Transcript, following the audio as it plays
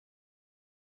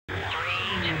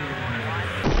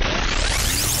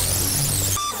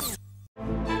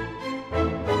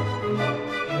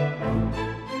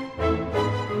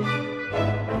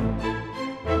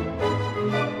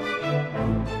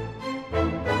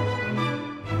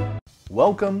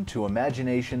Welcome to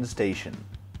Imagination Station.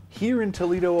 Here in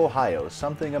Toledo, Ohio,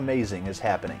 something amazing is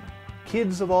happening.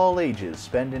 Kids of all ages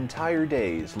spend entire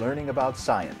days learning about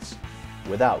science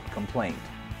without complaint.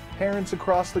 Parents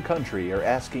across the country are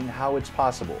asking how it's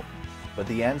possible, but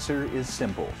the answer is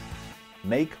simple.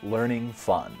 Make learning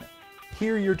fun.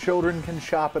 Here your children can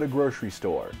shop at a grocery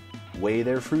store, weigh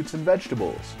their fruits and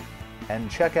vegetables,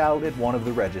 and check out at one of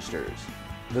the registers.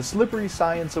 The slippery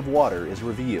science of water is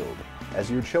revealed as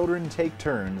your children take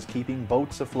turns keeping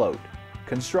boats afloat,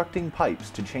 constructing pipes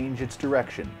to change its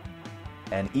direction,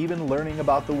 and even learning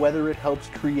about the weather it helps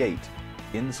create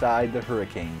inside the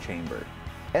hurricane chamber.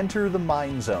 Enter the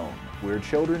Mind Zone, where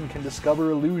children can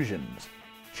discover illusions,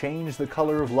 change the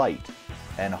color of light,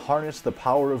 and harness the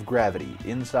power of gravity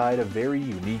inside a very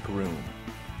unique room.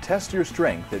 Test your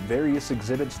strength at various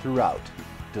exhibits throughout,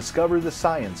 discover the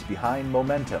science behind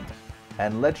momentum,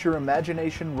 and let your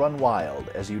imagination run wild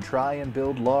as you try and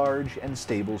build large and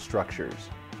stable structures.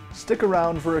 Stick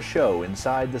around for a show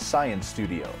inside the Science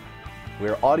Studio,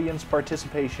 where audience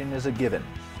participation is a given,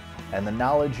 and the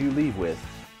knowledge you leave with,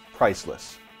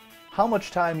 priceless. How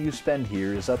much time you spend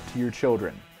here is up to your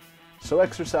children, so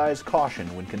exercise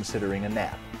caution when considering a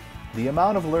nap. The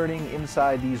amount of learning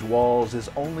inside these walls is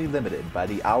only limited by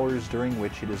the hours during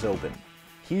which it is open.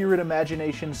 Here at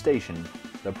Imagination Station,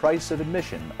 the price of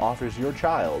admission offers your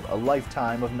child a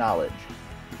lifetime of knowledge,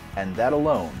 and that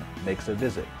alone makes a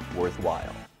visit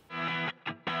worthwhile.